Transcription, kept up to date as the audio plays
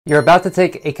You're about to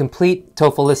take a complete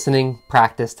TOEFL listening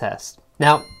practice test.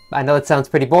 Now, I know it sounds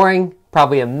pretty boring,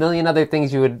 probably a million other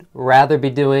things you would rather be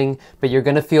doing, but you're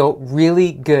going to feel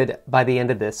really good by the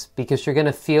end of this because you're going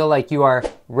to feel like you are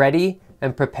ready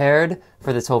and prepared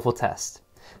for the TOEFL test.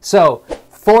 So,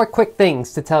 4 quick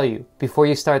things to tell you before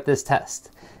you start this test.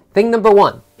 Thing number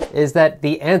 1 is that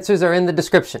the answers are in the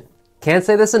description. Can't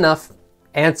say this enough,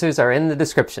 answers are in the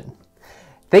description.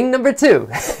 Thing number 2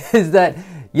 is that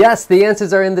yes, the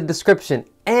answers are in the description,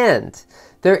 and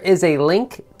there is a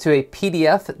link to a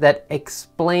PDF that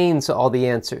explains all the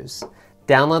answers.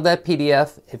 Download that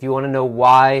PDF if you want to know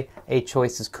why a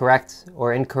choice is correct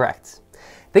or incorrect.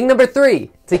 Thing number 3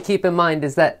 to keep in mind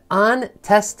is that on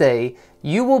test day,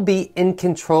 you will be in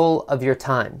control of your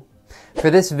time. For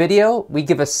this video, we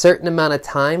give a certain amount of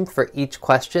time for each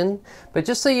question, but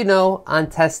just so you know, on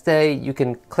test day, you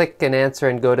can click an answer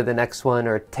and go to the next one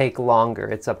or take longer.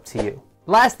 It's up to you.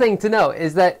 Last thing to know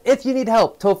is that if you need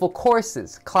help, TOEFL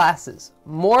courses, classes,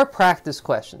 more practice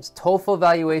questions, TOEFL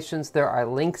evaluations, there are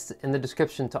links in the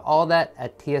description to all that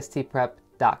at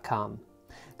tstprep.com.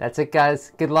 That's it,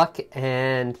 guys. Good luck,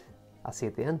 and I'll see you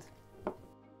at the end.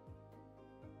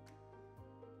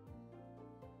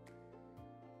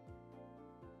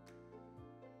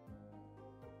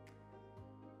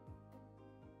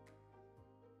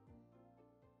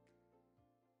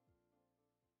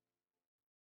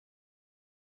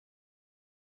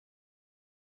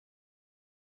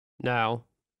 Now,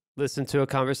 listen to a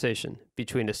conversation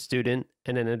between a student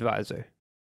and an advisor.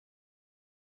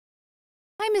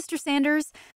 Hi, Mr.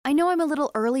 Sanders. I know I'm a little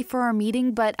early for our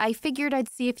meeting, but I figured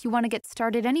I'd see if you want to get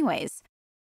started anyways.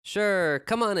 Sure,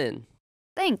 come on in.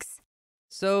 Thanks.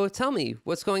 So tell me,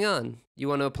 what's going on? You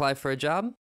want to apply for a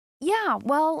job? Yeah,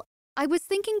 well, I was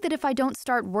thinking that if I don't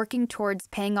start working towards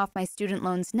paying off my student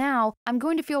loans now, I'm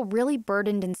going to feel really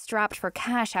burdened and strapped for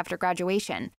cash after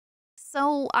graduation.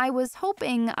 So I was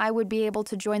hoping I would be able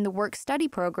to join the work-study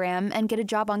program and get a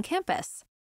job on campus.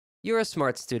 You're a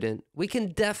smart student. We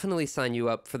can definitely sign you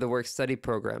up for the work-study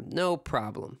program. No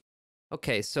problem.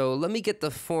 Okay, so let me get the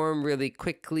form really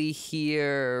quickly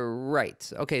here.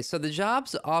 Right. Okay, so the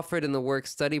jobs offered in the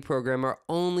work-study program are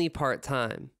only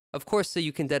part-time. Of course, so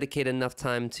you can dedicate enough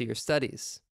time to your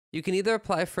studies. You can either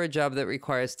apply for a job that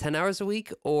requires 10 hours a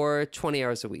week or 20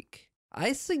 hours a week.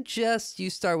 I suggest you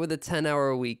start with a 10-hour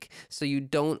a week so you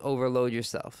don't overload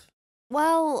yourself.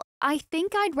 Well, I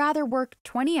think I'd rather work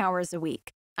 20 hours a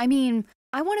week. I mean,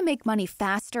 I want to make money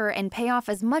faster and pay off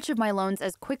as much of my loans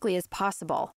as quickly as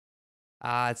possible.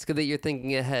 It's good that you're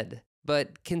thinking ahead.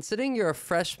 But considering you're a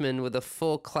freshman with a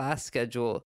full class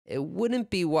schedule, it wouldn't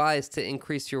be wise to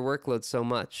increase your workload so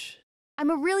much.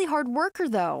 I'm a really hard worker,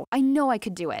 though. I know I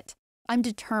could do it. I'm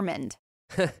determined.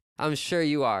 I'm sure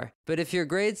you are. But if your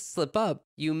grades slip up,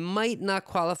 you might not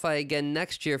qualify again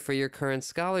next year for your current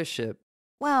scholarship.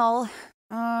 Well,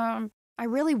 I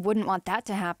really wouldn't want that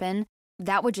to happen.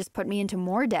 That would just put me into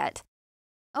more debt.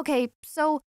 Okay,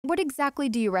 so what exactly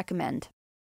do you recommend?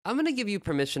 I'm going to give you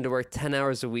permission to work 10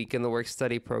 hours a week in the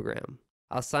work-study program.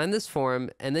 I'll sign this form,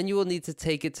 and then you will need to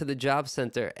take it to the job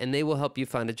center, and they will help you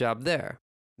find a job there.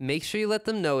 Make sure you let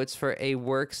them know it's for a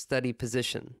work-study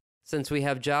position, since we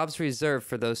have jobs reserved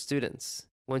for those students.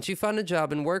 Once you find a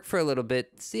job and work for a little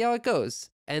bit, see how it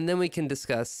goes, and then we can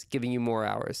discuss giving you more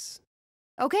hours.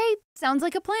 Okay, sounds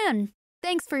like a plan.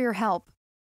 Thanks for your help.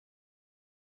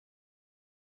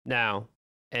 Now,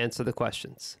 answer the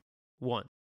questions. 1.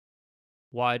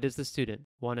 Why does the student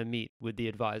want to meet with the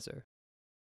advisor?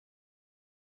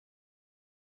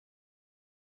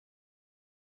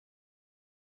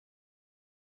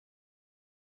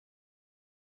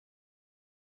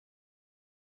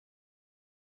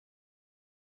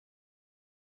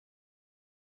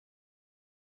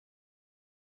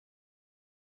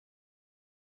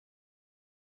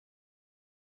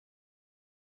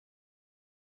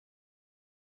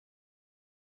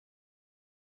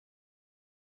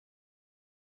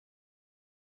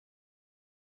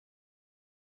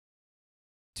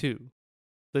 2.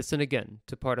 Listen again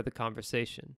to part of the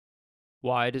conversation.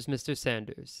 Why does Mr.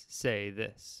 Sanders say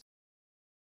this?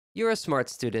 You're a smart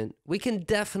student. We can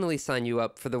definitely sign you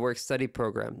up for the work-study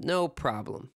program. No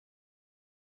problem.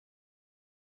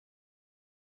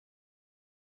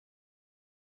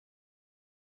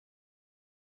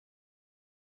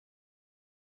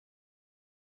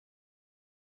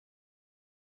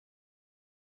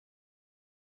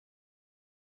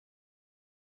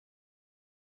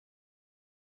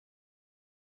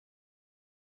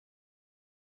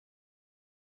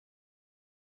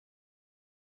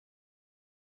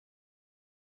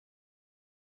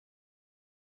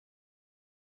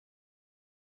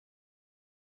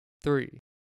 Three.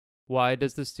 Why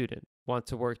does the student want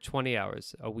to work 20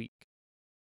 hours a week?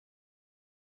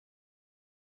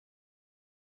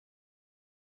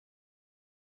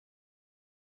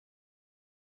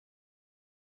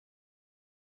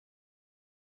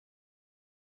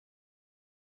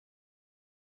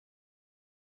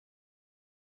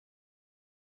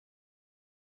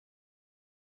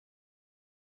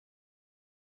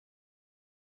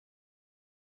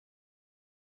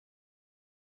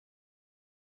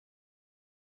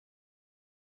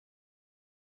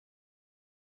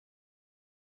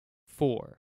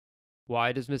 Four.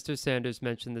 Why does Mr. Sanders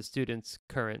mention the student's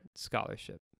current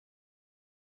scholarship?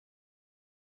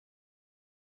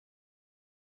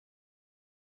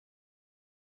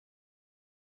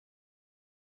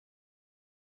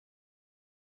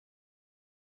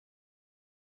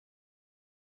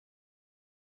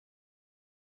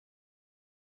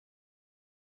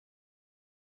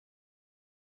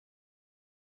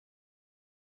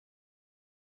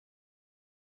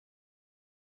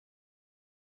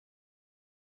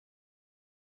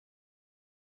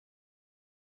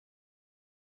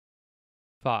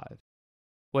 Five.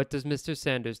 What does Mr.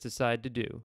 Sanders decide to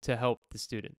do to help the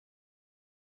student?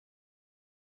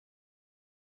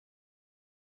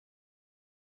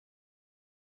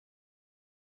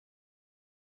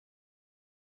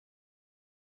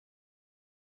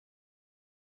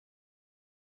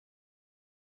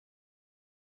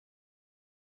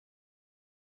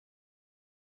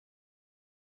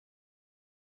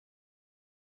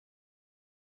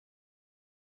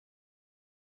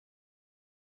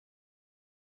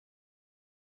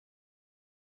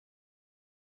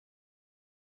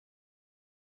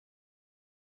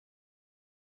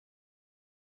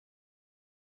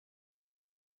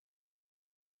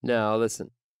 Now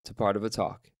listen to part of a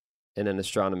talk in an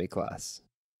astronomy class.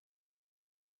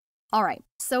 All right,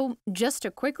 so just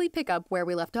to quickly pick up where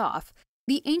we left off,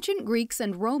 the ancient Greeks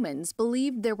and Romans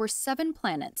believed there were 7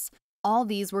 planets. All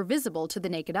these were visible to the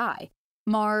naked eye: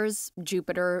 Mars,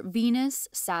 Jupiter, Venus,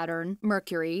 Saturn,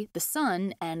 Mercury, the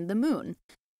Sun, and the Moon.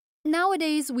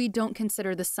 Nowadays, we don't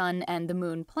consider the Sun and the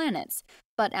Moon planets,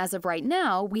 but as of right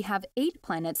now, we have 8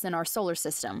 planets in our solar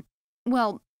system.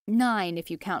 Well, 9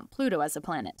 if you count Pluto as a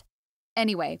planet.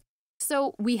 Anyway,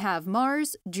 so we have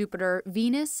Mars, Jupiter,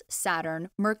 Venus, Saturn,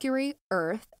 Mercury,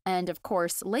 Earth, and of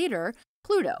course later,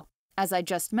 Pluto, as I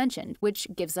just mentioned, which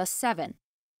gives us 7.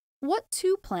 What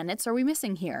 2 planets are we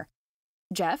missing here?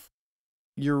 Jeff?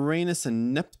 Uranus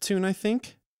and Neptune, I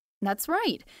think? That's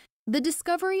right. The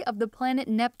discovery of the planet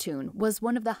Neptune was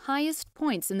one of the highest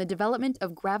points in the development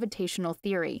of gravitational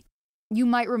theory. You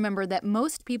might remember that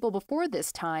most people before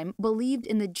this time believed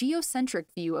in the geocentric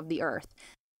view of the Earth.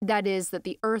 That is, that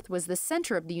the Earth was the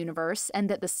center of the universe and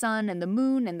that the Sun and the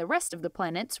Moon and the rest of the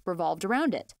planets revolved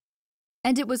around it.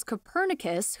 And it was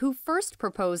Copernicus who first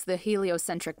proposed the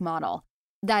heliocentric model.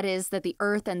 That is, that the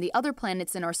Earth and the other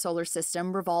planets in our solar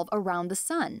system revolve around the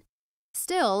Sun.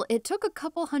 Still, it took a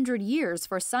couple hundred years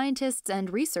for scientists and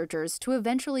researchers to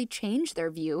eventually change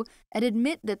their view and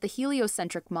admit that the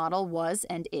heliocentric model was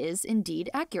and is indeed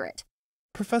accurate.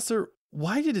 Professor,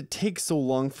 why did it take so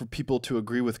long for people to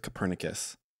agree with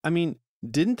Copernicus? I mean,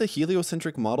 didn't the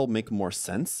heliocentric model make more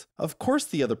sense? Of course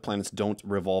the other planets don't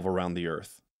revolve around the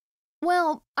Earth.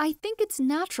 Well, I think it's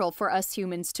natural for us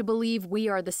humans to believe we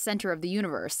are the center of the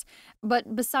universe.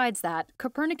 But besides that,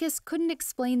 Copernicus couldn't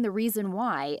explain the reason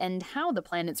why and how the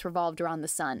planets revolved around the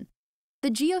Sun. The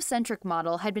geocentric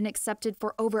model had been accepted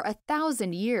for over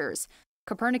 1,000 years.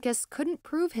 Copernicus couldn't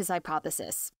prove his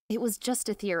hypothesis. It was just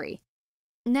a theory.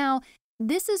 Now,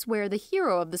 this is where the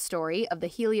hero of the story of the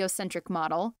heliocentric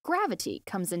model, gravity,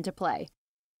 comes into play.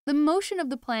 The motion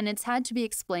of the planets had to be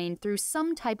explained through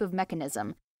some type of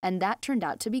mechanism, and that turned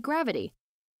out to be gravity.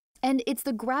 And it's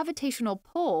the gravitational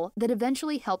pull that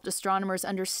eventually helped astronomers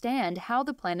understand how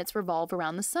the planets revolve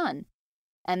around the Sun.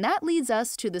 And that leads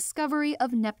us to the discovery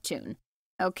of Neptune.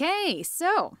 Okay,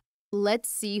 so let's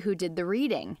see who did the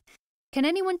reading. Can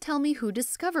anyone tell me who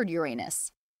discovered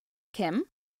Uranus? Kim?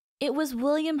 It was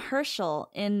William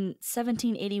Herschel in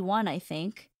 1781, I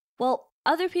think. Well,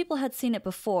 other people had seen it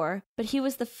before, but he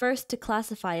was the first to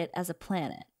classify it as a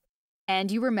planet. And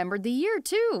you remembered the year,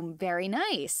 too. Very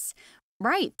nice.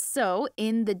 Right, so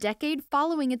in the decade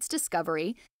following its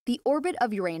discovery, the orbit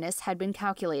of Uranus had been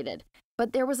calculated.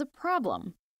 But there was a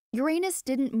problem. Uranus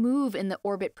didn't move in the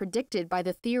orbit predicted by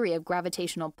the theory of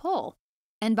gravitational pull.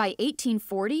 And by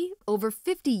 1840, over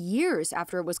 50 years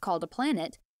after it was called a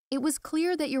planet, it was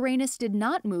clear that Uranus did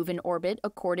not move in orbit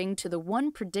according to the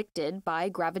one predicted by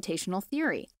gravitational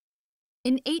theory.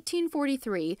 In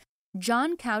 1843,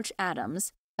 John Couch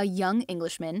Adams, a young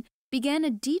Englishman, began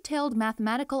a detailed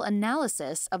mathematical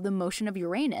analysis of the motion of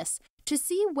Uranus to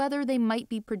see whether they might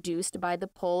be produced by the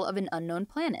pull of an unknown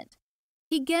planet.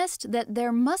 He guessed that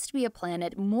there must be a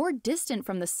planet more distant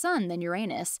from the Sun than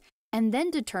Uranus, and then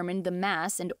determined the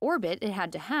mass and orbit it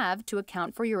had to have to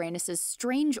account for Uranus's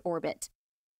strange orbit.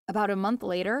 About a month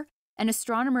later, an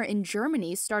astronomer in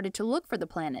Germany started to look for the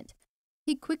planet.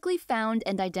 He quickly found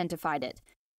and identified it.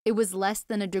 It was less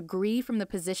than a degree from the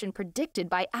position predicted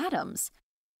by Adams.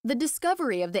 The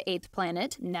discovery of the eighth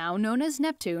planet, now known as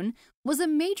Neptune, was a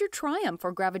major triumph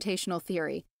for gravitational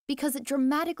theory because it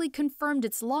dramatically confirmed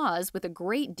its laws with a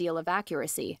great deal of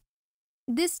accuracy.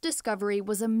 This discovery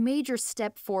was a major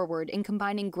step forward in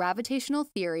combining gravitational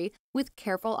theory with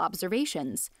careful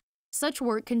observations. Such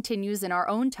work continues in our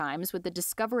own times with the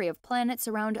discovery of planets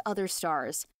around other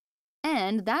stars.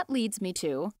 And that leads me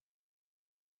to...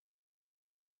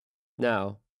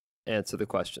 Now, answer the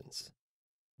questions.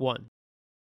 1.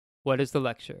 What is the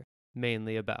lecture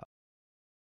mainly about?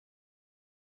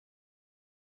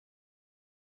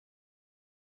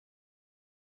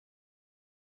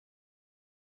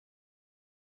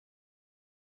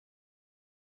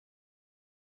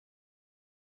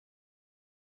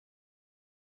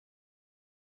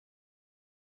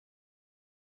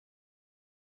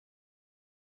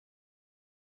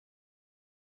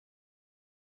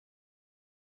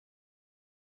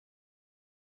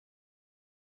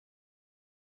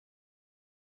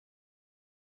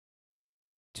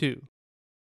 2.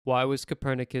 Why was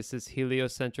Copernicus's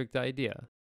heliocentric idea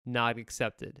not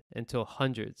accepted until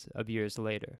hundreds of years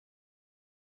later?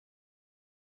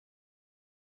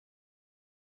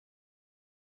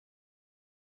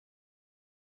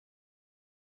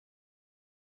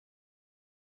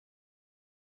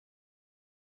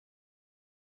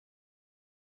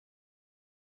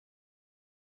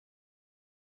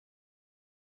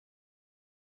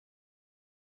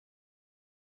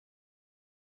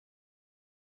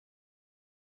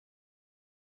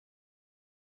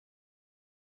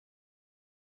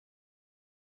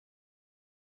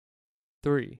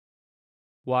 3.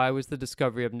 Why was the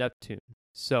discovery of Neptune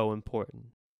so important?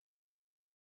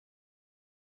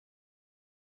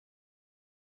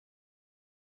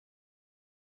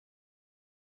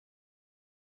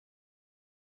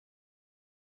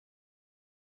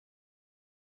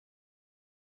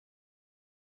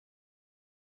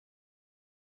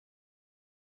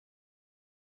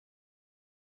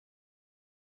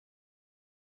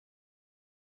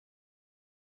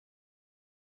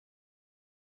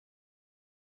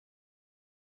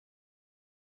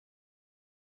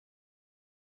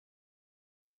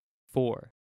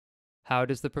 4. How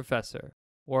does the professor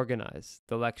organize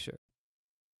the lecture?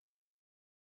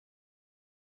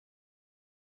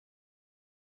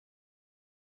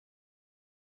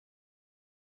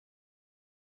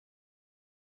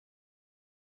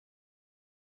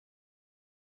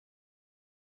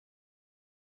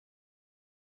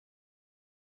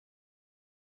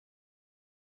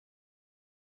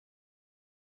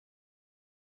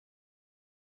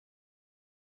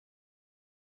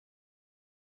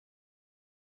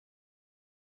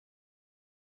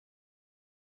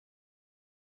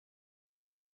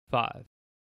 5.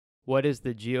 What is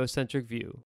the geocentric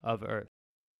view of Earth?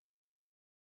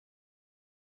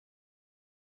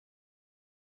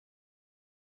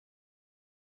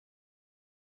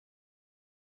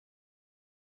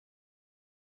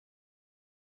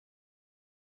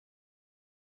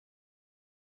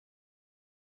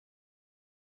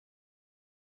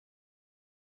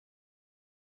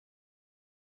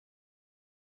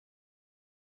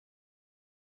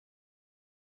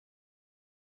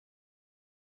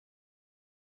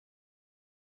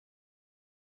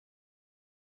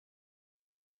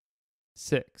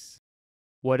 6.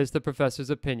 What is the professor's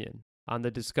opinion on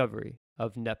the discovery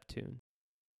of Neptune?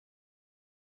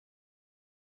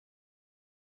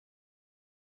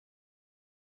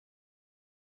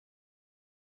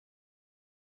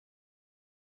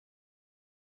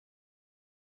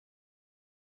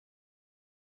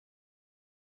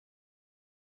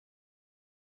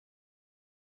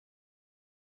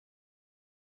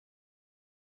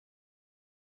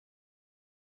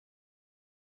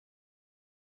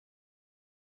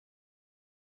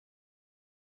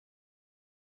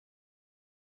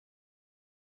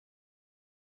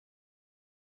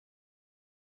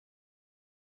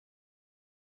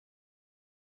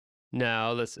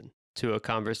 'Now listen to a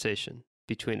conversation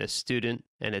between a student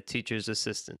and a teacher's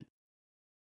assistant.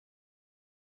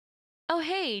 Oh,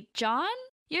 hey, John?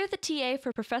 You're the TA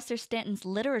for Professor Stanton's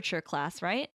literature class,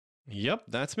 right? Yep,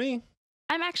 that's me.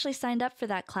 I'm actually signed up for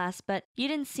that class, but you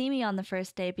didn't see me on the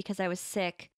first day because I was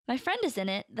sick. My friend is in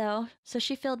it, though, so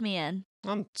she filled me in.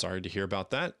 I'm sorry to hear about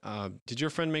that. Did your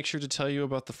friend make sure to tell you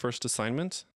about the first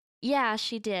assignment? Yeah,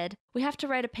 she did. We have to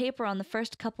write a paper on the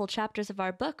first couple chapters of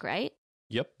our book, right?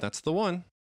 Yep, that's the one.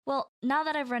 Well, now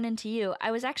that I've run into you,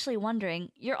 I was actually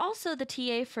wondering, you're also the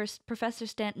TA for Professor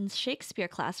Stanton's Shakespeare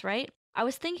class, right? I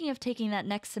was thinking of taking that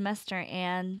next semester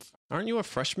and... Aren't you a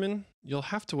freshman? You'll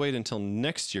have to wait until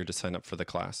next year to sign up for the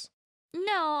class.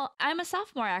 No, I'm a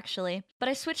sophomore actually, but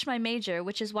I switched my major,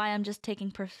 which is why I'm just taking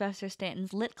Professor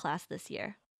Stanton's lit class this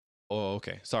year. Oh,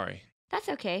 okay. Sorry. That's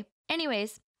okay.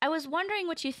 Anyways, I was wondering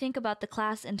what you think about the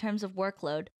class in terms of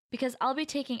workload, because I'll be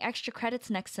taking extra credits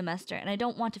next semester and I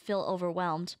don't want to feel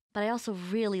overwhelmed, but I also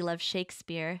really love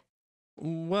Shakespeare.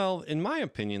 Well, in my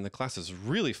opinion, the class is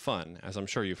really fun, as I'm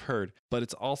sure you've heard, but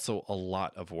it's also a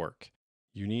lot of work.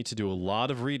 You need to do a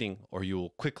lot of reading or you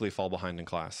will quickly fall behind in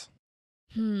class.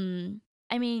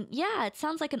 I mean, yeah, it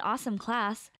sounds like an awesome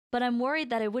class, but I'm worried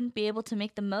that I wouldn't be able to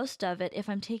make the most of it if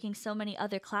I'm taking so many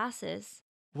other classes.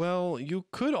 Well, you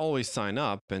could always sign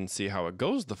up and see how it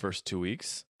goes the first 2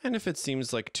 weeks. And if it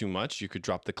seems like too much, you could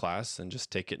drop the class and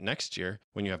just take it next year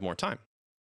when you have more time.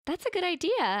 That's a good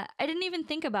idea. I didn't even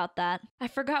think about that. I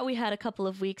forgot we had a couple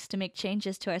of weeks to make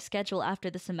changes to our schedule after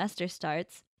the semester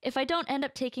starts. If I don't end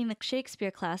up taking the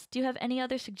Shakespeare class, do you have any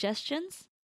other suggestions?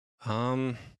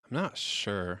 I'm not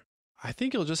sure. I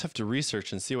think you'll just have to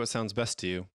research and see what sounds best to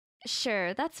you.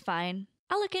 Sure, that's fine.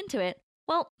 I'll look into it.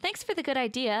 Well, thanks for the good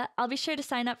idea. I'll be sure to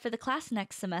sign up for the class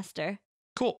next semester.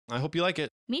 Cool. I hope you like it.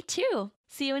 Me too.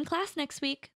 See you in class next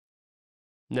week.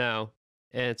 Now,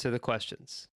 answer the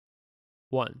questions.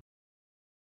 1.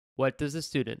 What does the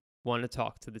student want to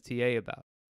talk to the TA about?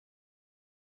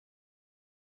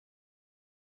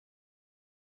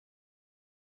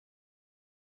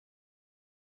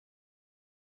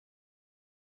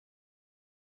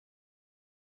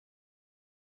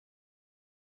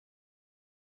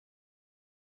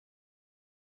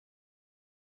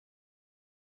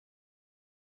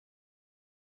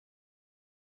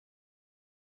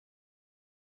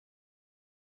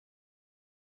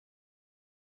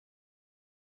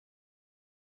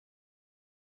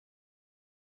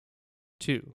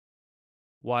 2.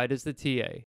 Why does the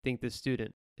TA think the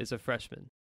student is a freshman?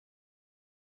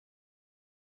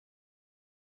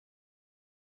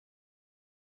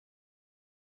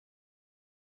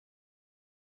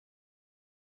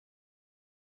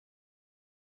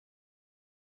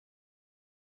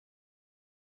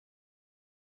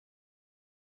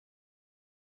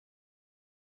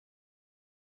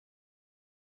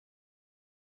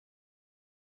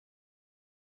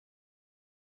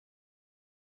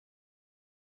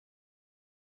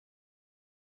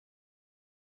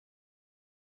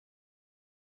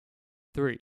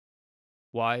 3.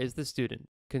 Why is the student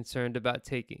concerned about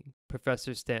taking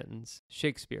Professor Stanton's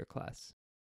Shakespeare class?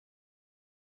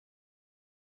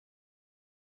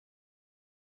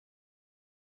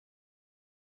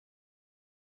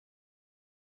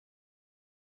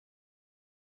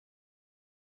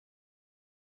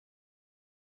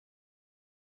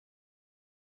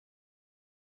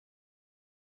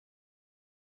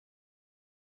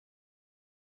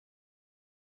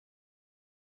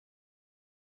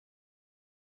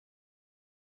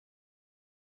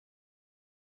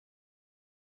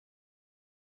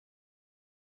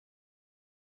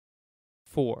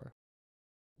 4.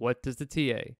 What does the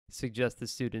TA suggest the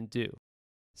student do?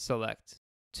 Select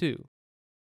 2.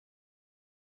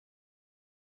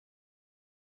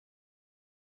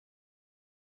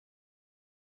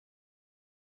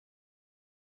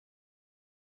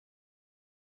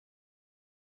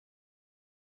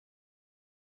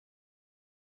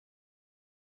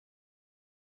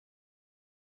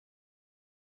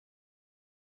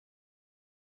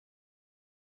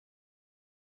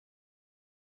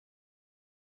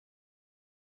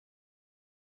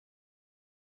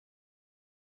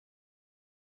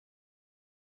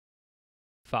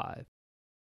 5.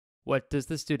 What does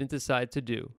the student decide to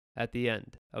do at the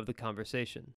end of the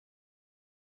conversation?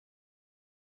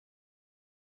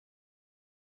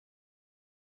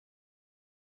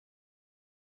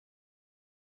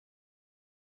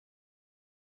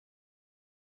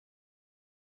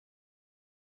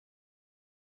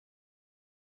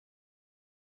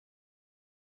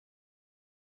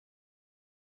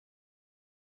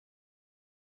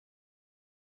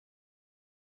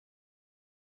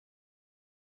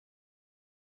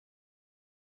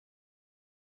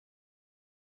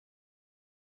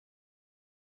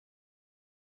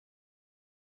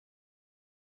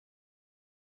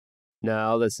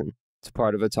 'Now listen to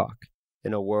part of a talk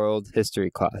in a world history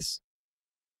class.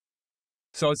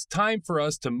 So it's time for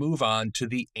us to move on to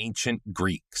the ancient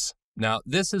Greeks. Now,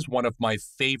 this is one of my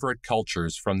favorite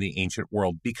cultures from the ancient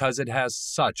world because it has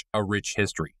such a rich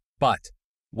history. But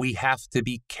we have to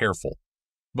be careful.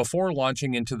 Before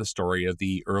launching into the story of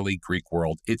the early Greek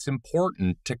world, it's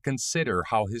important to consider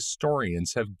how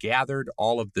historians have gathered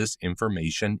all of this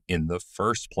information in the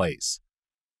first place.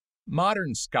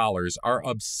 Modern scholars are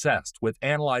obsessed with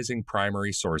analyzing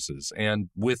primary sources, and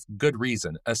with good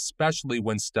reason, especially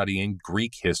when studying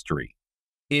Greek history.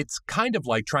 It's kind of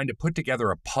like trying to put together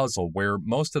a puzzle where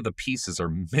most of the pieces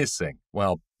are missing.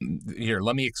 Well, here,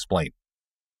 let me explain.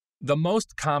 The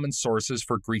most common sources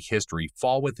for Greek history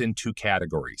fall within two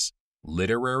categories: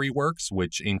 literary works,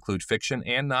 which include fiction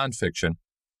and nonfiction,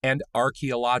 and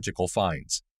archaeological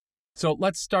finds. So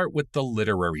let's start with the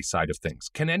literary side of things.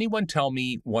 Can anyone tell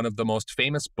me one of the most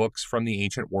famous books from the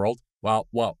ancient world?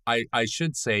 Well, I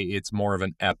should say it's more of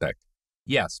an epic.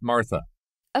 Yes, Martha.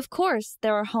 Of course,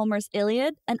 there are Homer's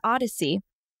Iliad and Odyssey.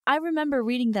 I remember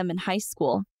reading them in high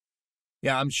school.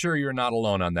 Yeah, I'm sure you're not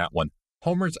alone on that one.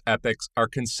 Homer's epics are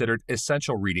considered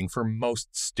essential reading for most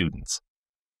students.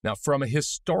 Now, from a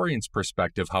historian's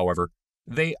perspective, however,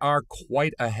 they are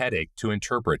quite a headache to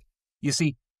interpret. You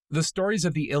see, the stories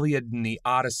of the Iliad and the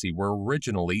Odyssey were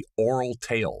originally oral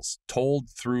tales, told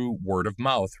through word of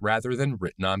mouth rather than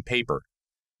written on paper.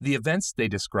 The events they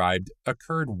described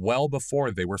occurred well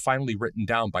before they were finally written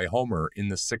down by Homer in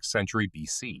the 6th century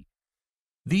BC.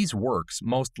 These works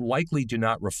most likely do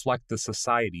not reflect the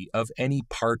society of any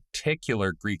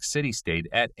particular Greek city-state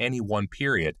at any one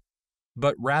period,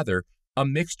 but rather a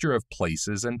mixture of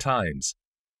places and times.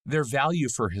 Their value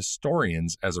for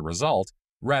historians, as a result,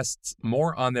 rests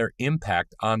more on their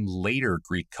impact on later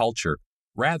Greek culture,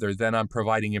 rather than on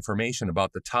providing information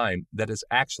about the time that is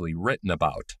actually written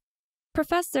about.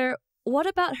 Professor, what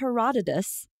about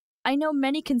Herodotus? I know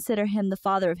many consider him the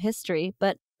father of history,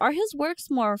 but are his works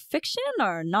more fiction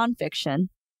or nonfiction?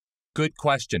 Good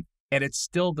question, and it's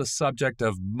still the subject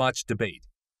of much debate.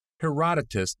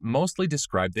 Herodotus mostly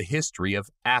described the history of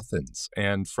Athens,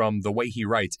 and from the way he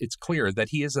writes, it's clear that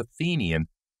he is Athenian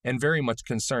and very much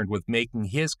concerned with making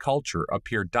his culture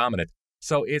appear dominant,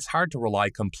 so it's hard to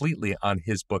rely completely on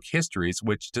his book Histories,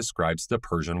 which describes the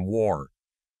Persian War.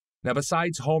 Now,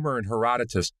 besides Homer and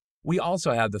Herodotus, we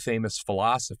also have the famous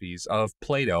philosophies of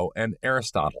Plato and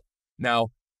Aristotle. Now,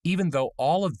 even though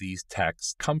all of these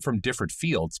texts come from different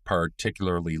fields,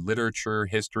 particularly literature,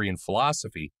 history, and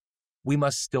philosophy, we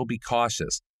must still be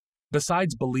cautious.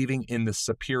 Besides believing in the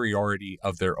superiority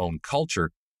of their own culture,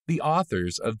 the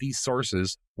authors of these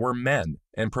sources were men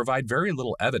and provide very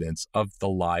little evidence of the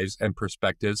lives and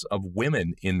perspectives of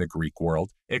women in the Greek world,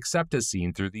 except as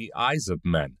seen through the eyes of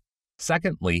men.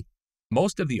 Secondly,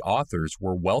 most of the authors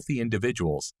were wealthy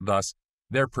individuals, thus,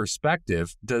 their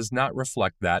perspective does not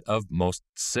reflect that of most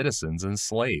citizens and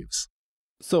slaves.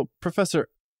 So, Professor,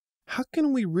 how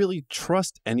can we really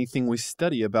trust anything we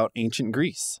study about ancient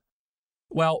Greece?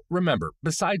 Well, remember,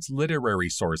 besides literary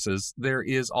sources, there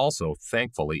is also,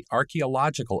 thankfully,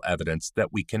 archaeological evidence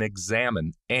that we can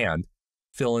examine and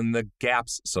fill in the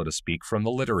gaps, so to speak, from the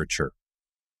literature.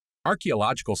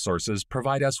 Archaeological sources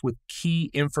provide us with key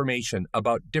information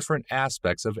about different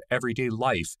aspects of everyday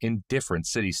life in different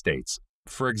city-states.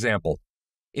 For example,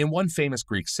 in one famous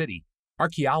Greek city,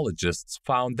 archaeologists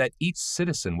found that each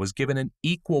citizen was given an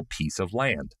equal piece of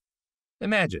land.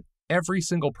 Imagine every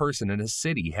single person in a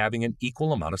city having an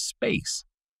equal amount of space.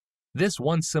 This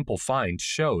one simple find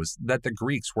shows that the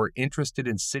Greeks were interested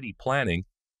in city planning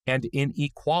and in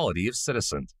equality of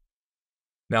citizens.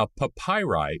 Now,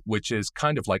 papyri, which is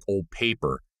kind of like old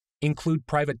paper, include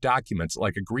private documents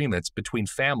like agreements between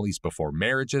families before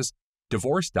marriages,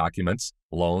 divorce documents,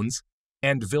 loans,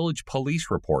 and village police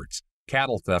reports.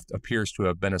 Cattle theft appears to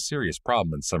have been a serious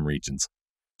problem in some regions.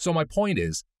 So my point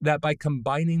is that by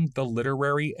combining the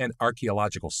literary and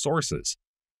archaeological sources,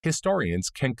 historians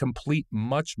can complete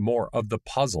much more of the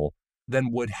puzzle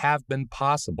than would have been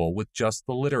possible with just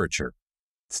the literature.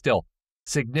 Still,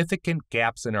 significant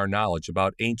gaps in our knowledge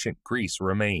about ancient Greece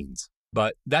remains.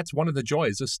 But that's one of the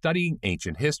joys of studying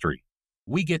ancient history.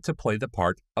 We get to play the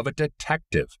part of a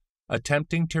detective,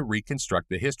 attempting to reconstruct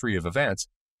the history of events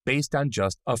based on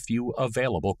just a few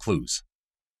available clues.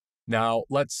 Now,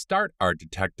 let's start our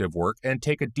detective work and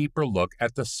take a deeper look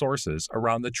at the sources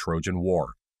around the Trojan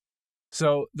War.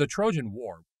 So, the Trojan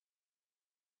War.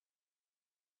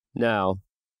 Now,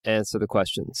 answer the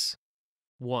questions.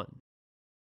 1.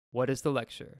 What is the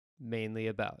lecture mainly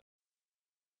about?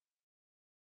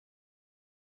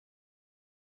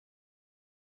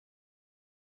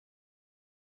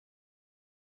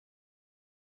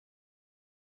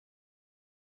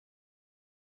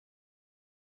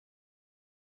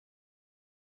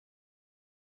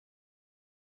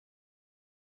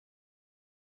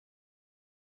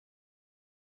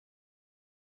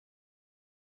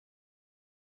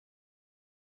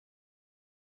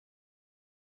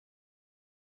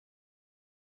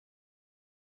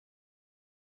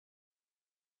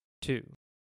 2.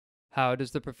 How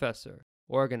does the professor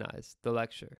organize the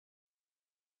lecture?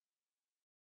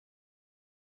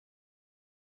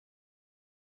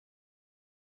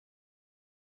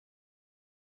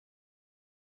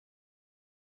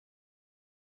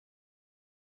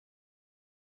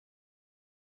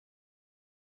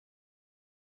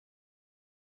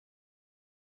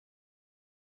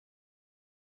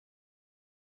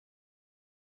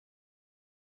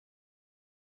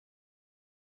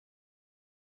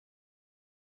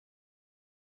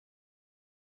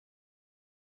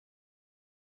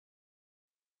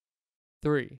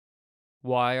 3.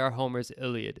 Why are Homer's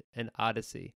Iliad and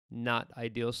Odyssey not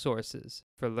ideal sources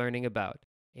for learning about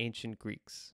ancient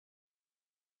Greeks?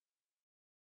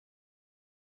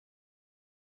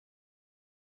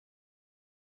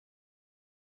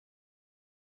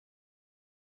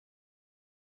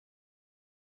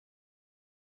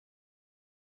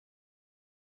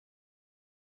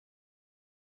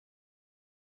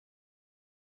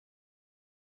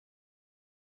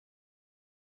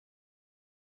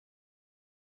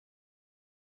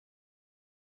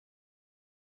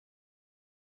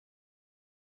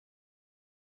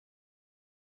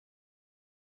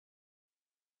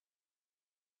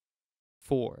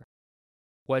 4.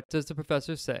 What does the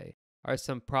professor say are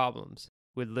some problems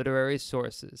with literary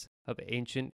sources of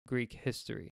ancient Greek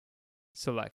history?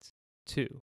 Select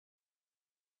 2.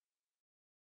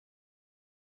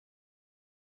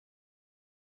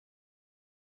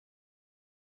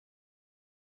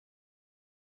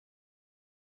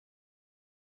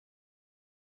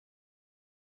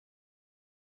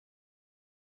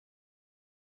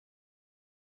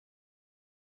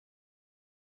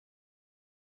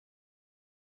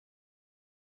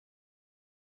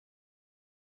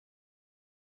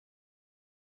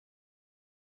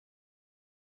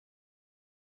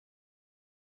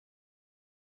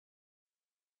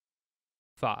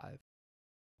 5.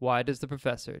 Why does the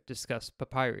professor discuss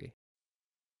papyri?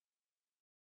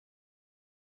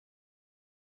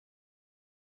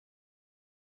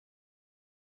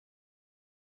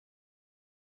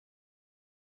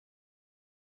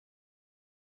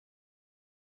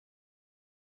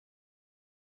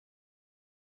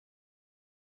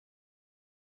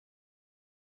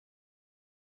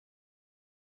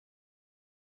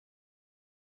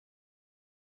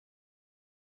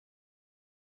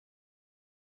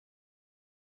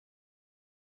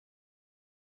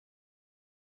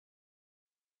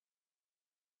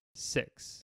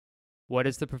 6. What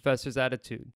is the professor's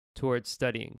attitude towards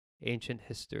studying ancient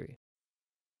history?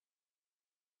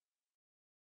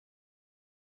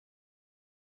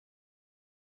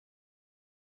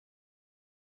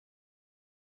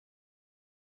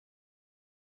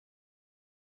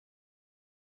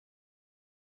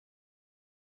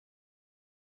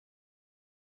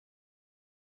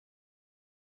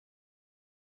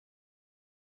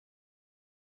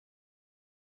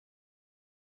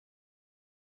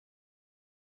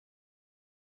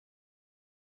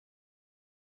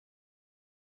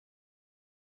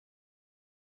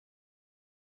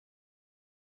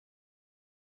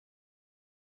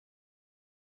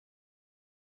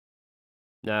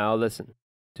 'Now listen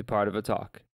to part of a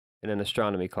talk in an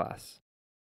astronomy class.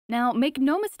 Now, make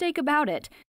no mistake about it.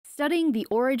 Studying the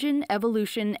origin,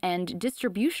 evolution, and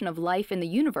distribution of life in the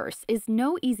universe is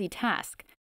no easy task.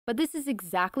 But this is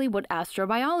exactly what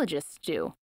astrobiologists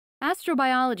do.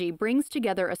 Astrobiology brings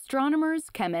together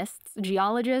astronomers, chemists,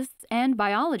 geologists, and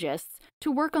biologists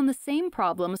to work on the same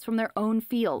problems from their own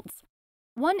fields.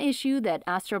 One issue that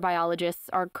astrobiologists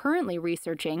are currently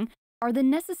researching are the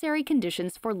necessary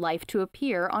conditions for life to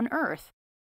appear on Earth.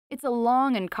 It's a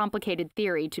long and complicated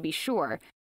theory, to be sure,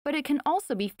 but it can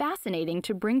also be fascinating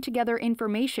to bring together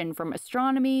information from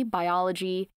astronomy,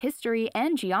 biology, history,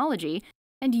 and geology,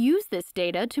 and use this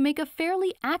data to make a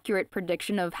fairly accurate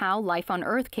prediction of how life on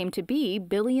Earth came to be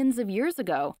billions of years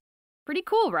ago. Pretty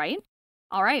cool, right?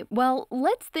 All right, well,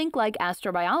 let's think like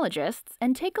astrobiologists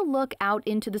and take a look out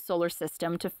into the solar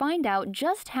system to find out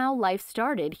just how life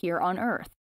started here on Earth.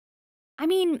 I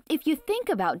mean, if you think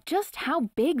about just how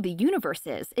big the universe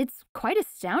is, it's quite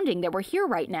astounding that we're here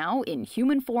right now, in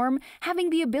human form,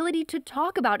 having the ability to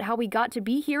talk about how we got to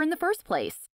be here in the first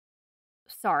place.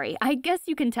 Sorry, I guess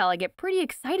you can tell I get pretty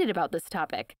excited about this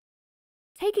topic.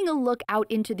 Taking a look out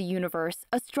into the universe,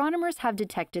 astronomers have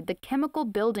detected the chemical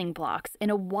building blocks in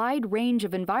a wide range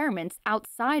of environments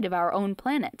outside of our own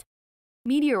planet.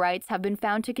 Meteorites have been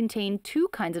found to contain two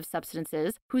kinds of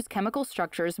substances whose chemical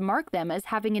structures mark them as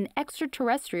having an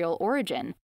extraterrestrial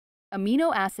origin: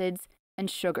 amino acids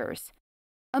and sugars.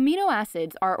 Amino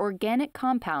acids are organic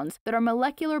compounds that are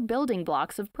molecular building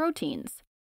blocks of proteins.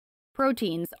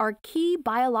 Proteins are key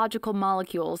biological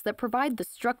molecules that provide the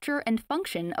structure and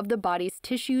function of the body's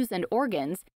tissues and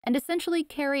organs and essentially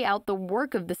carry out the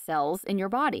work of the cells in your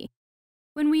body.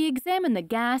 When we examine the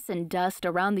gas and dust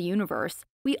around the universe,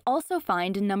 we also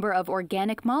find a number of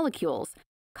organic molecules,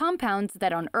 compounds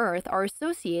that on Earth are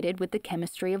associated with the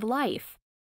chemistry of life.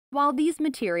 While these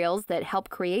materials that help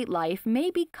create life may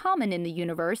be common in the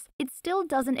universe, it still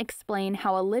doesn't explain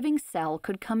how a living cell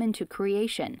could come into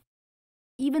creation.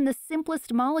 Even the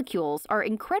simplest molecules are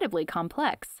incredibly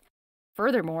complex.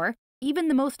 Furthermore, even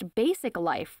the most basic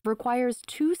life requires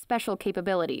two special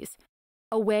capabilities: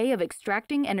 a way of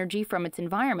extracting energy from its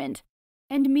environment,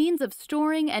 and means of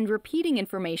storing and repeating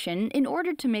information in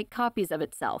order to make copies of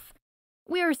itself.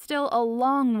 We are still a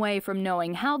long way from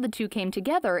knowing how the two came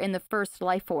together in the first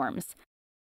life forms.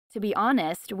 To be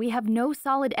honest, we have no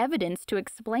solid evidence to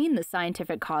explain the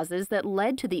scientific causes that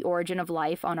led to the origin of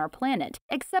life on our planet,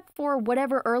 except for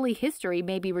whatever early history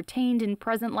may be retained in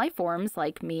present life forms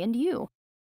like me and you.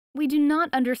 We do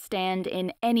not understand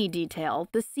in any detail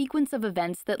the sequence of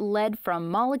events that led from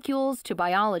molecules to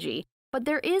biology, but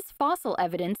there is fossil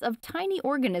evidence of tiny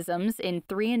organisms in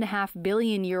 3.5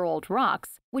 billion-year-old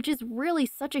rocks, which is really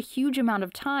such a huge amount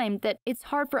of time that it's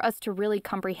hard for us to really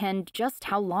comprehend just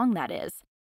how long that is.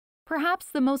 Perhaps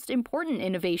the most important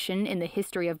innovation in the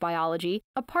history of biology,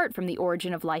 apart from the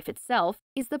origin of life itself,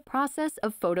 is the process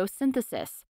of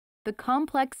photosynthesis, the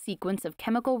complex sequence of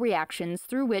chemical reactions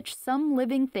through which some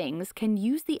living things can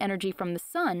use the energy from the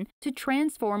sun to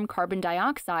transform carbon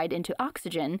dioxide into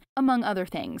oxygen, among other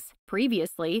things.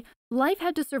 Previously, life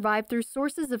had to survive through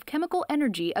sources of chemical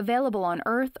energy available on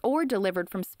Earth or delivered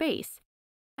from space.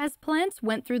 As plants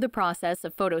went through the process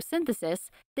of photosynthesis,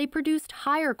 they produced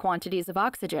higher quantities of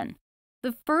oxygen.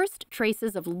 The first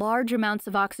traces of large amounts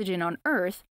of oxygen on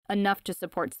Earth, enough to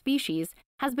support species,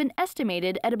 has been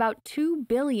estimated at about 2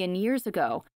 billion years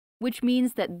ago, which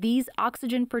means that these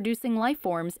oxygen-producing life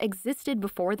forms existed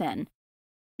before then.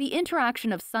 The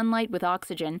interaction of sunlight with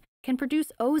oxygen can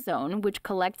produce ozone, which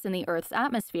collects in the Earth's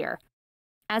atmosphere.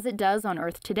 As it does on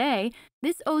Earth today,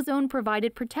 this ozone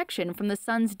provided protection from the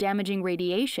sun's damaging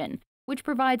radiation, which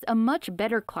provides a much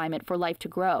better climate for life to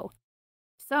grow.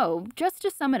 So, just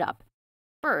to sum it up,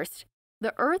 first,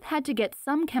 the Earth had to get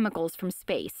some chemicals from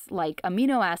space, like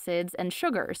amino acids and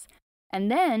sugars,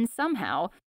 and then, somehow,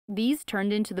 these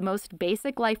turned into the most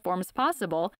basic life forms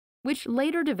possible, which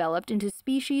later developed into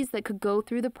species that could go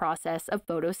through the process of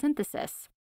photosynthesis.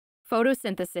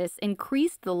 Photosynthesis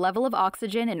increased the level of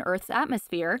oxygen in Earth's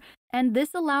atmosphere, and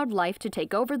this allowed life to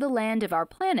take over the land of our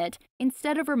planet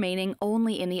instead of remaining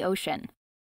only in the ocean.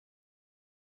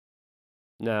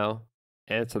 Now,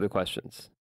 answer the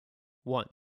questions. 1.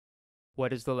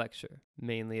 What is the lecture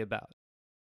mainly about?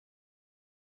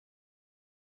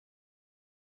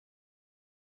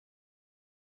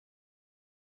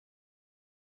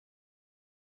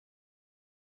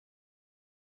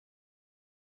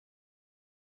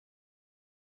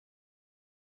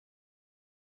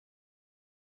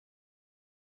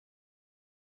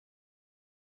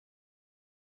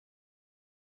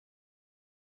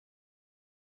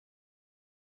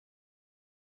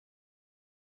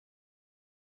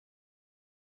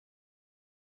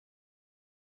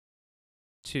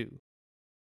 2.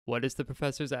 What is the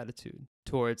professor's attitude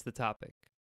towards the topic?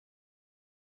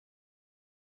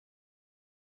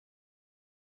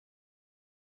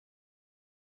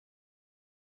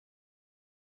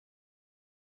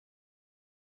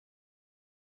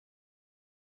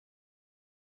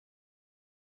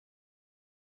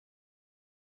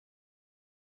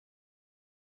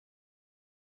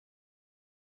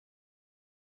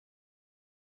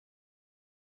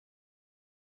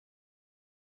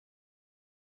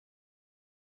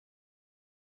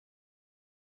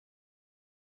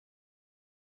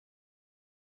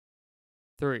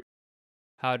 3.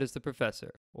 How does the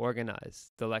professor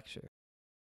organize the lecture?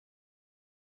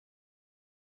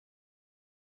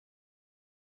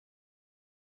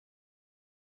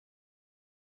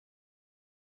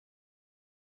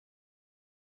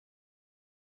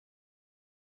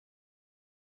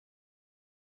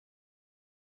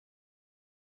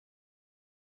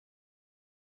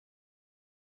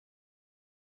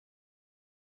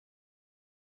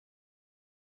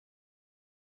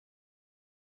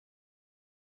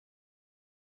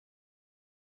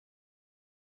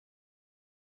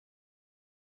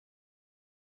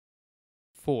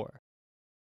 Four.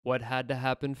 What had to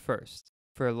happen first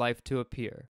for life to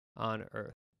appear on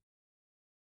Earth?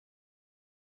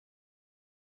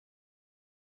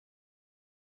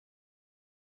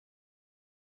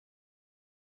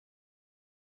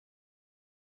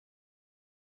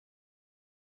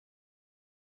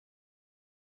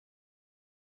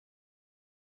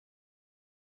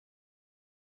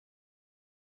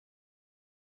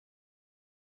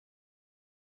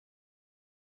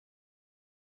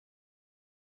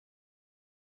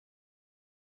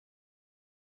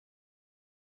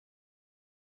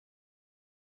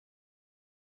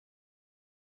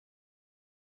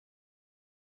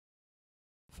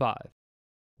 5.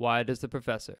 Why does the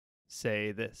professor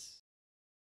say this?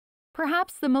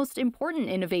 Perhaps the most important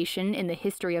innovation in the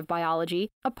history of biology,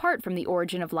 apart from the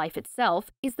origin of life itself,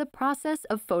 is the process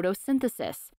of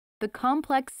photosynthesis, the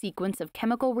complex sequence of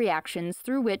chemical reactions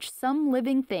through which some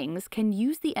living things can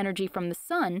use the energy from the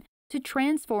sun to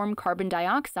transform carbon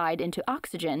dioxide into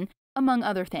oxygen, among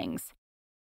other things.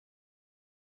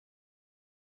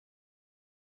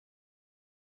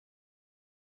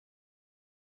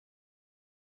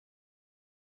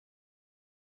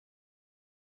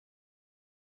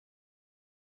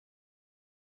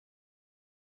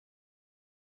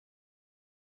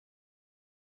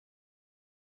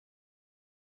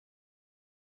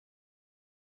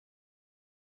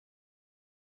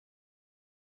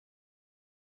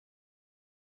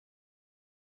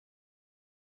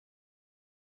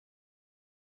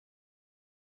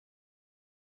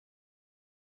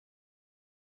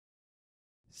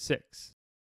 Six.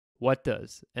 What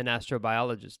does an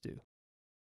astrobiologist do?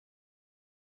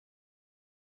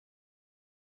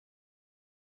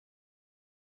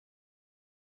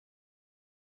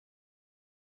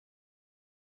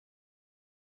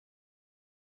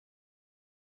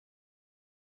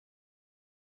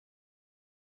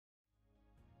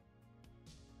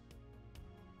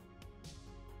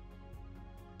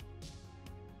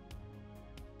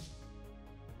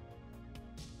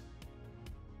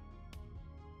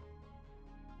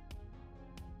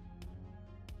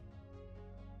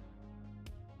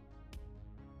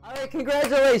 All right,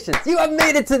 congratulations. You have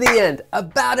made it to the end.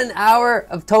 About an hour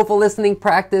of TOEFL listening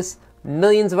practice,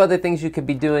 millions of other things you could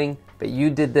be doing, but you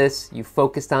did this, you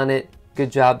focused on it.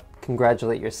 Good job.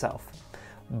 Congratulate yourself.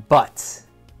 But,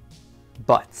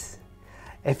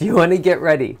 if you want to get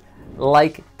ready,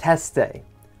 like test day,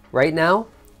 right now,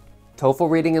 TOEFL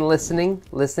reading and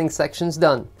listening section's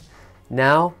done.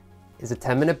 Now is a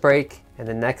 10-minute break, and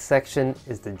the next section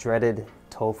is the dreaded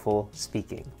TOEFL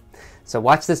speaking. So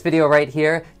watch this video right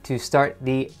here to start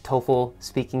the TOEFL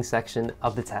speaking section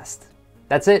of the test.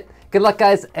 That's it. Good luck,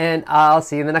 guys, and I'll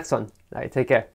see you in the next one. All right, take care.